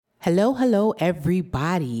Hello, hello,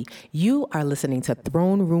 everybody. You are listening to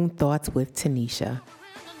Throne Room Thoughts with Tanisha.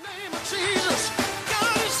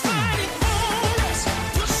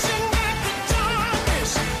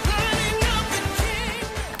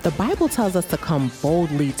 The Bible tells us to come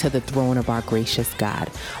boldly to the throne of our gracious God.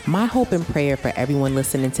 My hope and prayer for everyone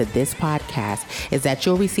listening to this podcast is that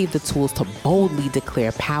you'll receive the tools to boldly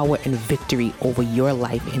declare power and victory over your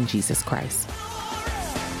life in Jesus Christ.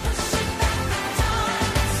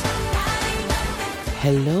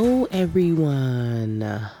 Hello,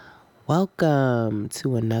 everyone. Welcome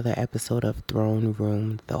to another episode of Throne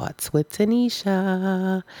Room Thoughts with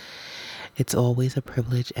Tanisha. It's always a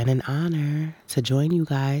privilege and an honor to join you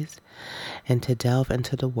guys and to delve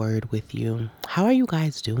into the word with you. How are you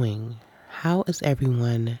guys doing? How is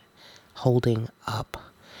everyone holding up?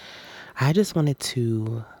 I just wanted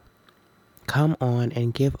to come on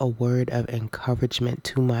and give a word of encouragement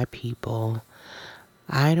to my people.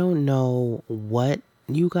 I don't know what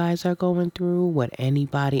you guys are going through, what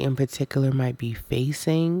anybody in particular might be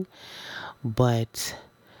facing, but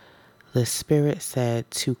the Spirit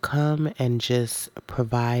said to come and just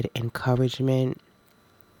provide encouragement,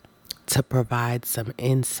 to provide some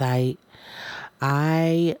insight.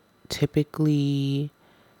 I typically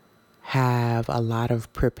have a lot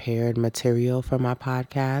of prepared material for my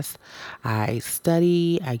podcast. I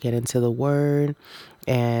study, I get into the word,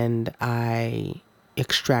 and I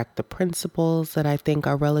extract the principles that I think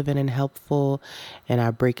are relevant and helpful, and I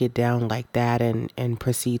break it down like that and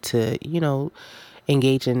proceed to,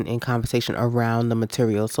 engage in conversation around the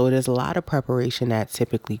material. So there's a lot of preparation that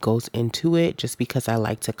typically goes into it, just because I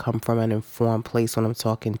like to come from an informed place when I'm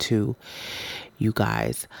talking to you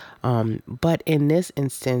guys. But in this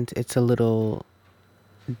instance, it's a little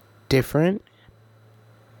different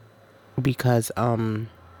because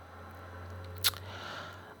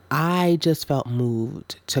I just felt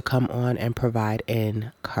moved to come on and provide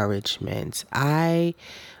encouragement. I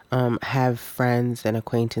have friends and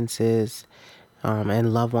acquaintances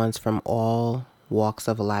and loved ones from all walks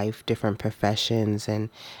of life, different professions, and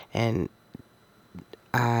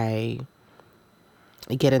I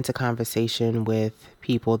get into conversation with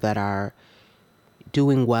people that are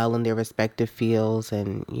doing well in their respective fields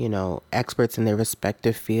and, experts in their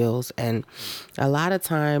respective fields. And a lot of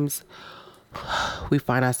times we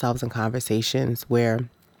find ourselves in conversations where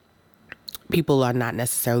people are not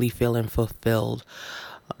necessarily feeling fulfilled.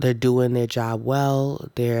 They're doing their job well.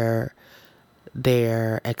 They're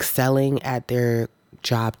excelling at their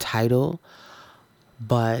job title,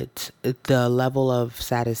 but the level of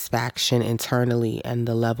satisfaction internally and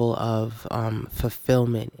the level of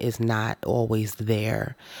fulfillment is not always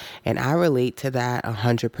there. And I relate to that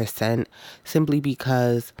 100%, simply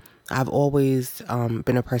because I've always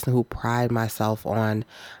been a person who pride myself on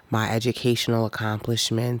my educational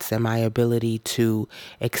accomplishments and my ability to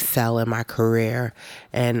excel in my career.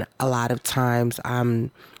 And a lot of times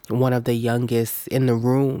I'm one of the youngest in the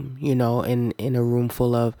room, in a room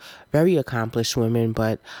full of very accomplished women,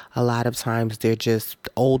 but a lot of times they're just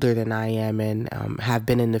older than I am and have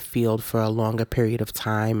been in the field for a longer period of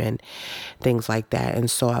time and things like that. And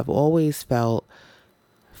so I've always felt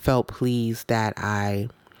pleased that I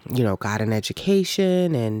got an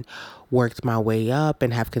education and worked my way up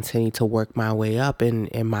and have continued to work my way up in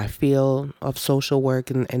my field of social work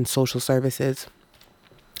and social services.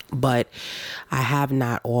 But I have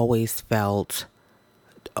not always felt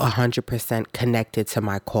 100% connected to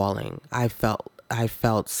my calling. I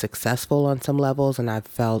felt successful on some levels, and I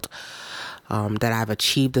felt that I've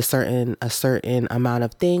achieved a certain amount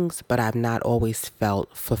of things, but I've not always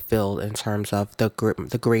felt fulfilled in terms of the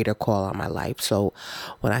greater call on my life. So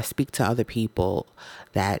when I speak to other people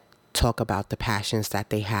that talk about the passions that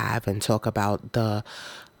they have and talk about the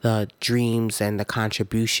dreams and the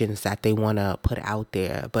contributions that they want to put out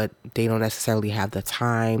there, but they don't necessarily have the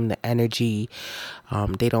time, the energy,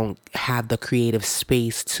 they don't have the creative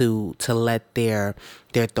space to let their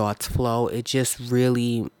thoughts flow. It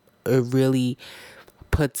really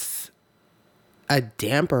puts a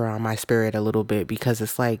damper on my spirit a little bit, because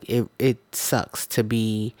it's like it sucks to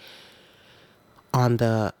be on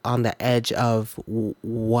the edge of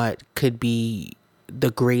what could be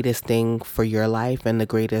the greatest thing for your life and the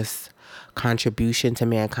greatest contribution to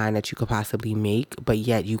mankind that you could possibly make, but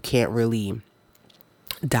yet you can't really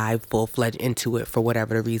dive full-fledged into it for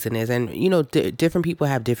whatever the reason is. And different people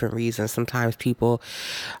have different reasons. Sometimes people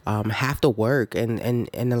have to work, and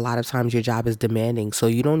a lot of times your job is demanding, so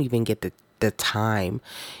you don't even get the time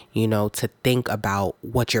to think about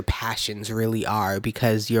what your passions really are,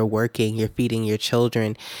 because you're working, you're feeding your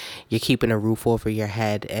children, you're keeping a roof over your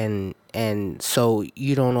head, and so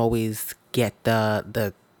you don't always get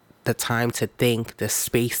the the time to think, the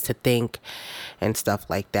space to think, and stuff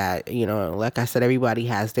like that. Like I said, everybody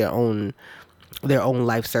has their own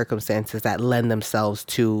life circumstances that lend themselves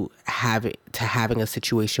to having a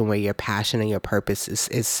situation where your passion and your purpose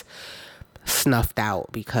is snuffed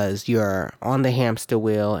out because you're on the hamster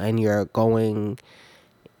wheel and you're going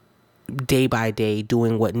day by day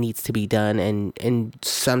doing what needs to be done, and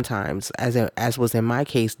sometimes, as was in my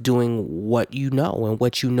case, doing what you know and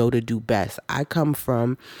what you know to do best. I come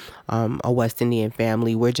from a West Indian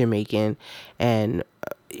family. We're Jamaican, and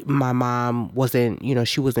my mom wasn't,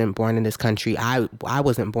 she wasn't born in this country. I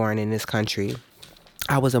wasn't born in this country.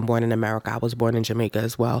 I wasn't born in America. I was born in Jamaica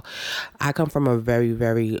as well. I come from a very,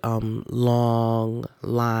 very long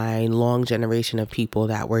generation of people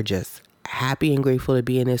that were just happy and grateful to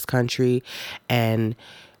be in this country, and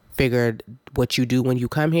figured what you do when you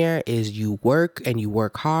come here is you work, and you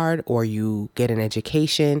work hard, or you get an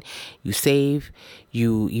education, you save,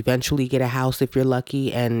 you eventually get a house if you're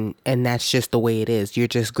lucky, and that's just the way it is. You're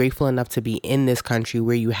just grateful enough to be in this country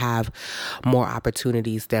where you have more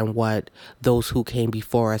opportunities than what those who came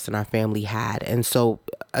before us and our family had. And so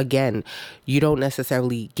again, you don't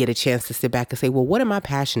necessarily get a chance to sit back and say, well, what am I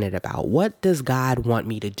passionate about? What does God want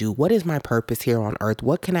me to do? What is my purpose here on earth?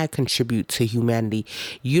 What can I contribute to humanity?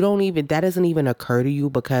 That doesn't even occur to you,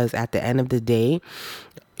 because at the end of the day,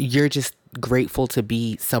 you're just grateful to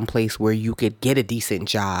be someplace where you could get a decent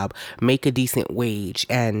job, make a decent wage,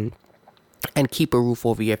 and keep a roof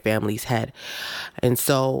over your family's head. And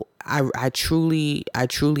so I truly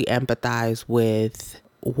empathize with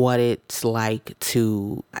what it's like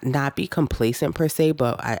to not be complacent per se,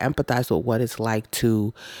 but I empathize with what it's like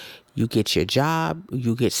to, you get your job,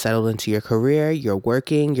 you get settled into your career, you're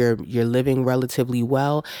working, you're living relatively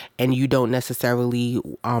well, and you don't necessarily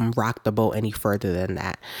rock the boat any further than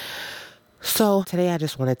that. So today I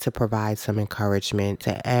just wanted to provide some encouragement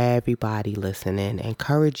to everybody listening,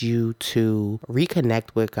 encourage you to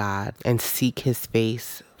reconnect with God and seek his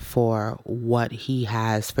face for what he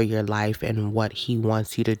has for your life and what he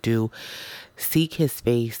wants you to do. Seek his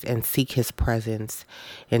face and seek his presence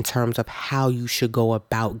in terms of how you should go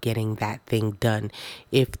about getting that thing done.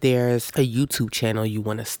 If there's a YouTube channel you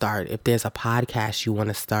want to start, if there's a podcast you want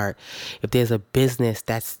to start, if there's a business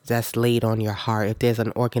that's laid on your heart, if there's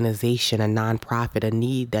an organization, a nonprofit, a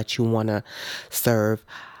need that you want to serve,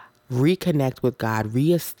 reconnect with God,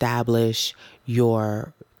 reestablish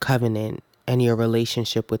your covenant and your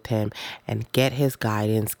relationship with him, and get his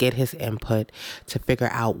guidance, get his input to figure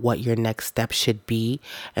out what your next step should be,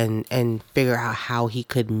 and figure out how he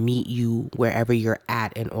could meet you wherever you're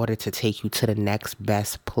at in order to take you to the next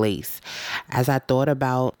best place. As I thought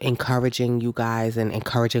about encouraging you guys and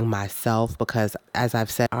encouraging myself, because as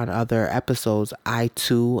I've said on other episodes, I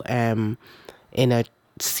too am in a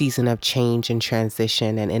season of change and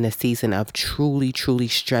transition, and in a season of truly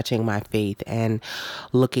stretching my faith and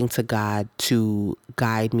looking to God to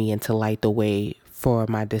guide me and to light the way for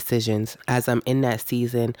my decisions. As I'm in that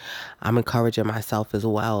season, I'm encouraging myself as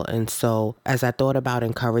well. And so as I thought about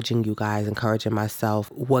encouraging you guys, encouraging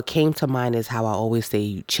myself, what came to mind is how I always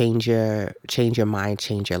say, change your mind,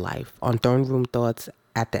 change your life. On Throne Room Thoughts,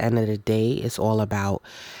 at the end of the day, it's all about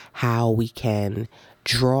how we can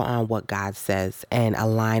draw on what God says and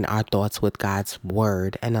align our thoughts with God's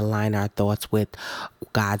word, and align our thoughts with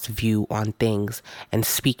God's view on things, and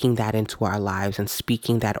speaking that into our lives and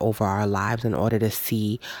speaking that over our lives in order to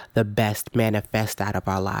see the best manifest out of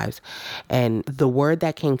our lives. And the word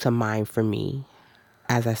that came to mind for me,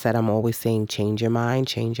 as I said, I'm always saying, change your mind,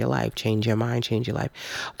 change your life, change your mind, change your life.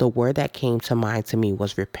 The word that came to mind to me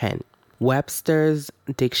was repent. Webster's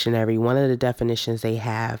dictionary, one of the definitions they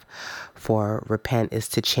have for repent is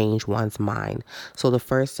to change one's mind. So the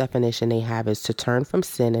first definition they have is to turn from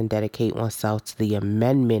sin and dedicate oneself to the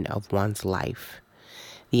amendment of one's life.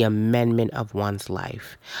 The amendment of one's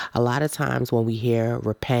life. A lot of times when we hear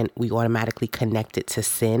repent, we automatically connect it to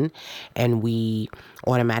sin, and we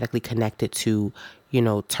automatically connect it to,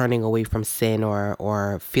 turning away from sin,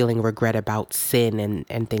 or feeling regret about sin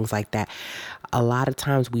and things like that. A lot of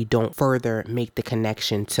times we don't further make the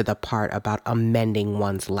connection to the part about amending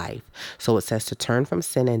one's life. So it says to turn from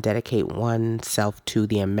sin and dedicate oneself to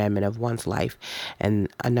the amendment of one's life. And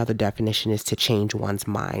another definition is to change one's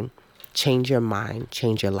mind. Change your mind,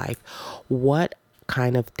 change your life. What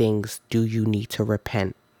kind of things do you need to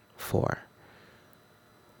repent for?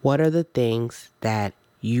 What are the things that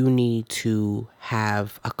you need to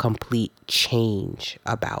have a complete change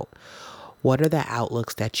about? What are the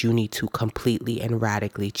outlooks that you need to completely and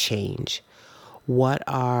radically change? What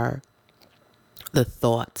are the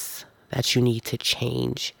thoughts that you need to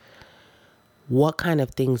change? What kind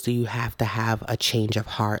of things do you have to have a change of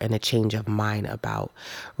heart and a change of mind about?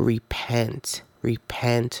 Repent,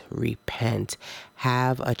 repent, repent.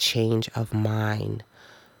 Have a change of mind.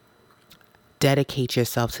 Dedicate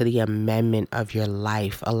yourself to the amendment of your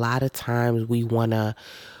life. A lot of times we want to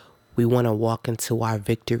walk into our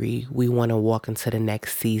victory. We want to walk into the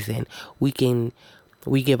next season. We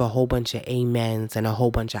give a whole bunch of amens and a whole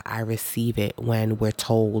bunch of I receive it when we're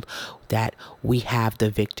told that we have the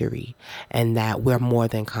victory and that we're more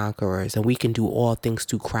than conquerors and we can do all things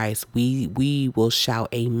through Christ. We will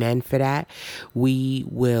shout amen for that. We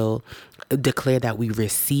will declare that we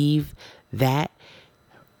receive that.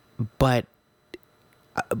 But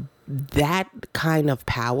that kind of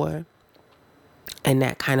power and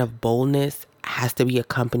that kind of boldness has to be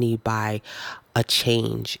accompanied by a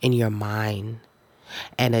change in your mind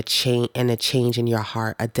and a change in your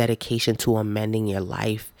heart, a dedication to amending your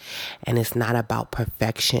life. And it's not about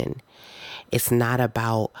perfection. It's not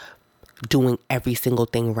about doing every single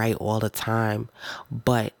thing right all the time,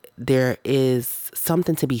 but there is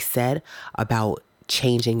something to be said about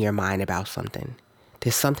changing your mind about something.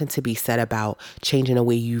 There's something to be said about changing the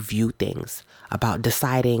way you view things, about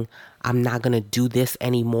deciding I'm not going to do this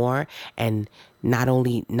anymore, and not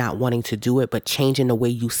only not wanting to do it, but changing the way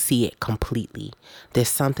you see it completely. There's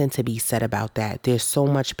something to be said about that. There's so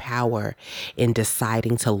much power in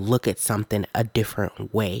deciding to look at something a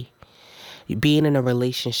different way. Being in a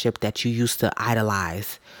relationship that you used to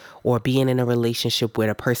idolize, or being in a relationship where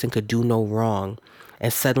the person could do no wrong,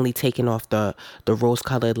 and suddenly taking off the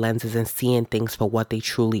rose-colored lenses and seeing things for what they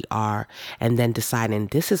truly are, and then deciding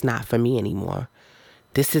this is not for me anymore.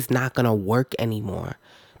 This is not going to work anymore.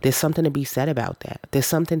 There's something to be said about that. There's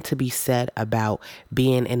something to be said about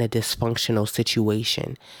being in a dysfunctional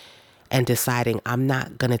situation and deciding I'm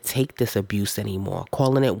not going to take this abuse anymore,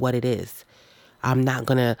 calling it what it is. I'm not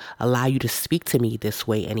going to allow you to speak to me this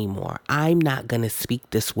way anymore. I'm not going to speak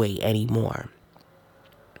this way anymore.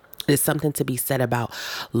 There's something to be said about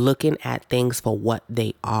looking at things for what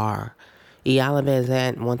they are. Iyanla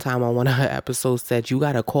Vanzant one time on one of her episodes said, you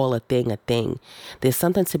got to call a thing a thing. There's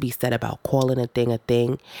something to be said about calling a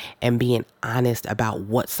thing and being honest about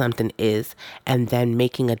what something is, and then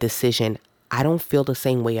making a decision. I don't feel the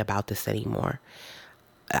same way about this anymore.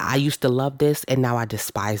 I used to love this and now I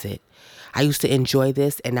despise it. I used to enjoy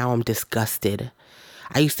this and now I'm disgusted.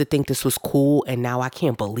 I used to think this was cool and now I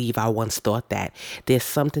can't believe I once thought that. There's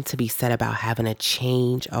something to be said about having a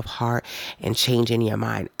change of heart and change in your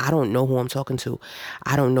mind. I don't know who I'm talking to.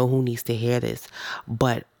 I don't know who needs to hear this,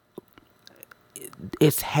 but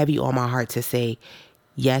it's heavy on my heart to say,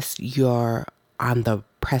 yes, you're on the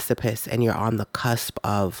precipice and you're on the cusp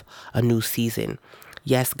of a new season.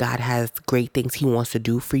 Yes, God has great things he wants to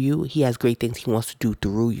do for you. He has great things he wants to do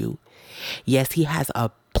through you. Yes, he has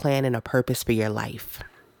a plan and a purpose for your life.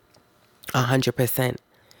 100%.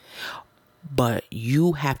 But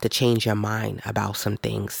you have to change your mind about some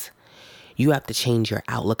things. You have to change your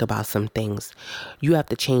outlook about some things. You have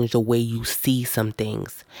to change the way you see some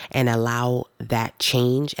things and allow that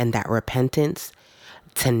change and that repentance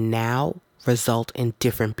to now result in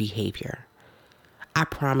different behavior. I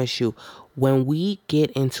promise you, when we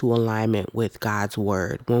get into alignment with God's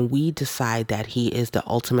word, when we decide that he is the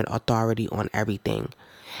ultimate authority on everything,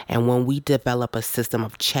 and when we develop a system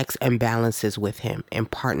of checks and balances with him, in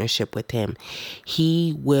partnership with him,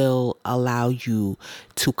 he will allow you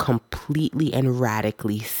to completely and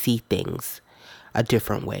radically see things a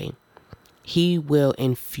different way. He will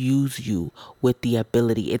infuse you with the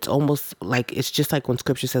ability. It's almost like, it's just like when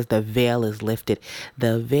scripture says the veil is lifted.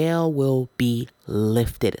 The veil will be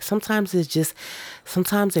lifted. Sometimes it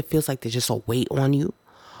feels like there's just a weight on you,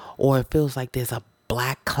 or it feels like there's a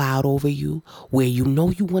black cloud over you where you know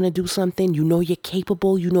you want to do something, you know you're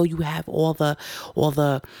capable, you know you have all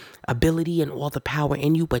the ability and all the power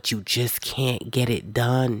in you, but you just can't get it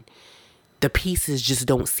done. The pieces just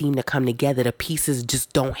don't seem to come together. The pieces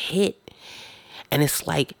just don't hit. And it's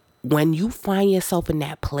like, when you find yourself in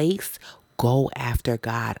that place, go after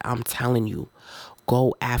God. I'm telling you,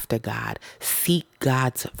 go after God. Seek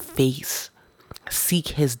God's face. Seek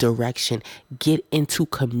his direction. Get into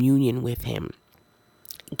communion with him.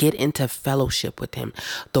 Get into fellowship with him.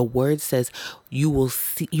 The word says you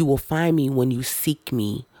will find me when you seek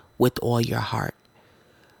me with all your heart.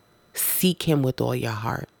 Seek him with all your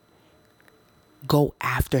heart. Go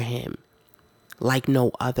after him like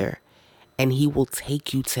no other. And he will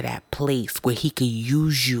take you to that place where he could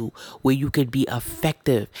use you, where you could be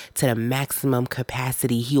effective to the maximum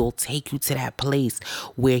capacity. He will take you to that place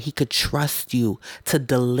where he could trust you to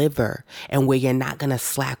deliver, and where you're not going to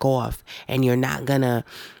slack off, and you're not going to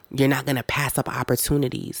You're not going to pass up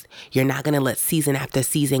opportunities. You're not going to let season after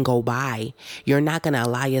season go by. You're not going to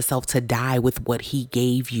allow yourself to die with what he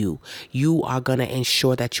gave you. You are going to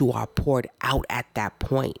ensure that you are poured out at that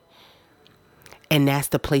point. And that's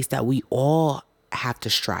the place that we all have to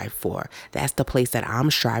strive for. That's the place that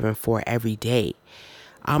I'm striving for every day.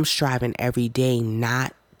 I'm striving every day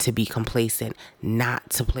not to be complacent, not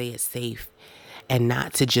to play it safe, and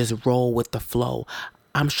not to just roll with the flow.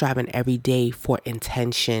 I'm striving every day for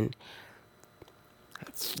intention,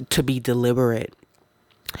 to be deliberate.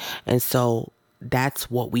 And so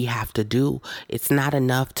that's what we have to do. It's not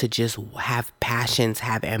enough to just have passions,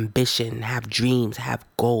 have ambition, have dreams, have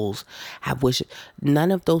goals, have wishes.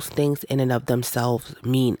 None of those things in and of themselves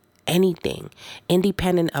mean anything.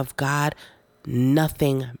 Independent of God,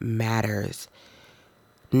 nothing matters.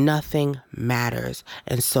 Nothing matters.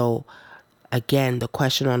 And so, again, the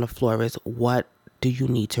question on the floor is, what do you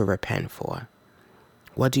need to repent for?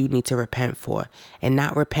 What do you need to repent for? And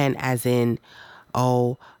not repent as in,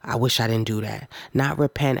 oh, I wish I didn't do that. Not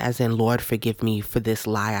repent as in, Lord, forgive me for this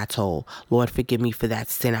lie I told. Lord, forgive me for that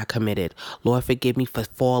sin I committed. Lord, forgive me for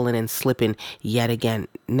falling and slipping yet again.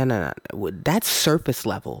 No. That's surface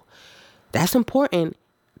level. That's important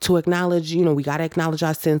to acknowledge. We got to acknowledge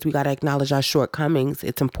our sins. We got to acknowledge our shortcomings.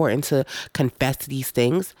 It's important to confess these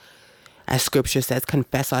things. As scripture says,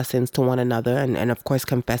 confess our sins to one another and of course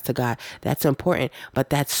confess to God. That's important, but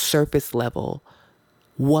that's surface level.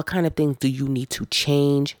 What kind of things do you need to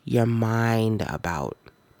change your mind about?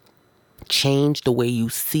 Change the way you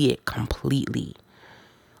see it completely.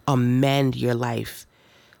 Amend your life.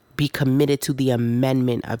 Be committed to the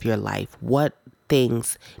amendment of your life. What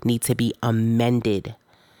things need to be amended?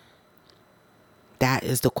 That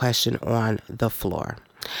is the question on the floor.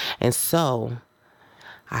 And so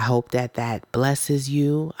I hope that blesses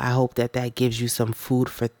you. I hope that gives you some food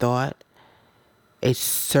for thought. It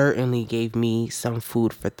certainly gave me some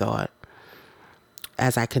food for thought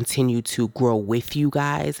as I continue to grow with you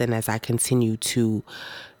guys, and as I continue to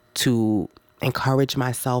encourage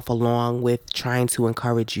myself along with trying to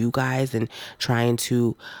encourage you guys, and trying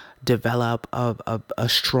to develop a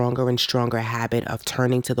stronger and stronger habit of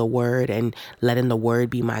turning to the word and letting the word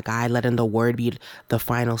be my guide, letting the word be the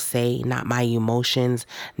final say, not my emotions,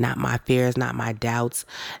 not my fears, not my doubts,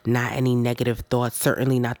 not any negative thoughts,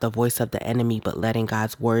 certainly not the voice of the enemy, but letting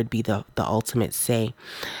God's word be the ultimate say.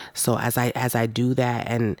 So as I do that,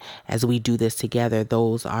 and as we do this together,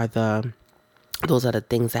 those are the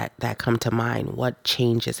things that come to mind. What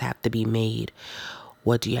changes have to be made?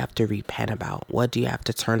 What do you have to repent about? What do you have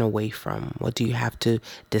to turn away from? What do you have to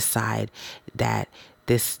decide that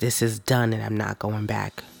this is done and I'm not going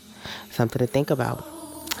back? Something to think about.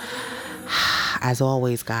 As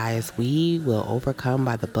always, guys, we will overcome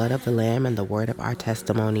by the blood of the Lamb and the word of our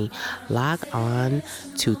testimony. Log on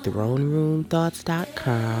to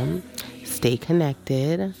throneroomthoughts.com. Stay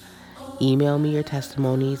connected. Email me your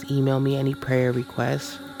testimonies. Email me any prayer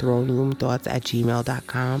requests.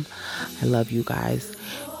 throneroomthoughts@gmail.com. I love you guys.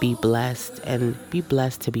 Be blessed, and be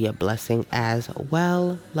blessed to be a blessing as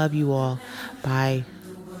well. Love you all. Bye.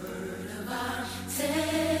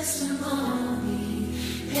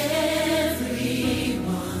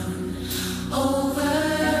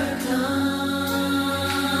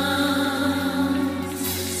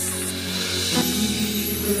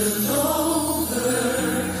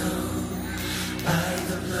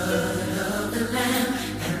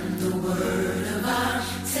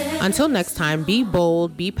 Until next time, be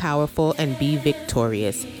bold, be powerful, and be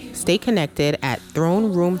victorious. Stay connected at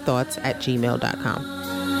throneroomthoughts@gmail.com.